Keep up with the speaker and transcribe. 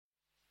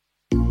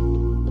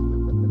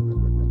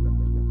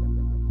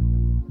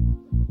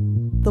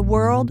The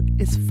world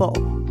is full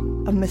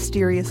of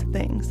mysterious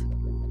things.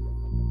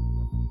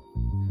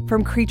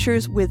 From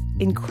creatures with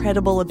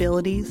incredible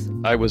abilities.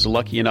 I was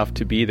lucky enough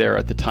to be there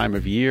at the time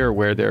of year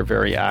where they're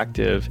very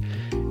active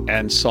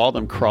and saw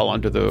them crawl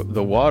under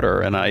the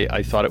water. And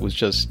I thought it was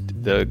just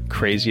the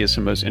craziest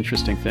and most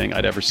interesting thing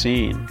I'd ever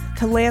seen.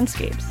 To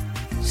landscapes,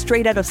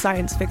 straight out of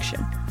science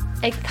fiction.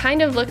 It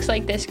kind of looks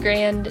like this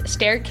grand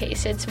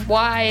staircase. It's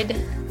wide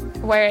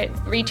where it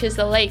reaches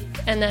the lake,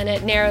 and then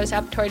it narrows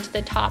up towards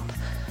the top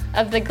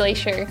of the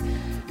glacier.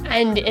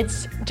 And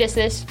it's just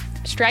this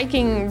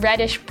striking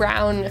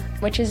reddish-brown,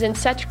 which is in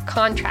such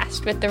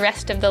contrast with the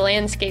rest of the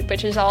landscape,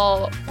 which is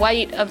all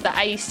white of the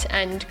ice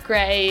and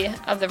gray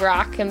of the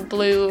rock and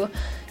blue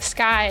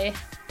sky.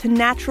 To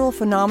natural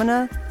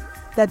phenomena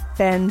that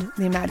bend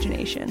the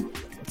imagination.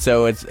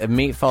 So a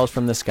meat falls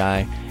from the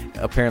sky.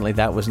 Apparently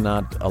that was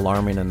not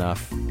alarming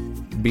enough.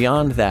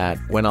 Beyond that,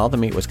 when all the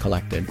meat was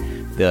collected,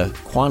 the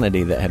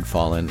quantity that had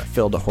fallen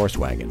filled a horse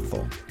wagon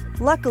full.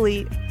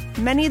 Luckily,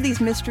 many of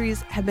these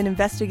mysteries have been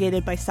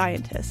investigated by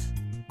scientists,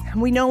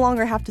 and we no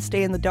longer have to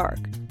stay in the dark.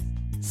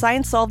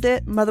 Science Solved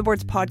It,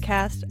 Motherboard's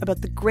podcast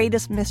about the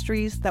greatest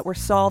mysteries that were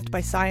solved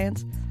by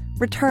science,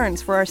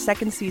 returns for our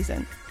second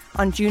season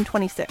on June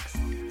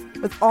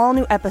 26th, with all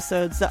new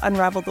episodes that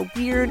unravel the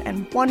weird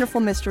and wonderful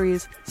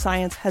mysteries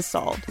science has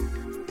solved.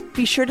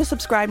 Be sure to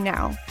subscribe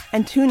now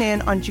and tune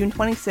in on June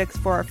 26th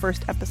for our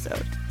first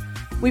episode.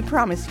 We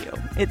promise you,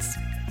 it's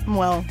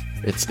mind-blowing.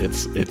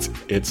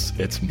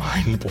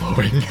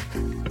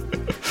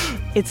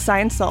 It's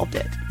Science Solved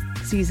It,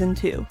 Season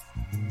 2.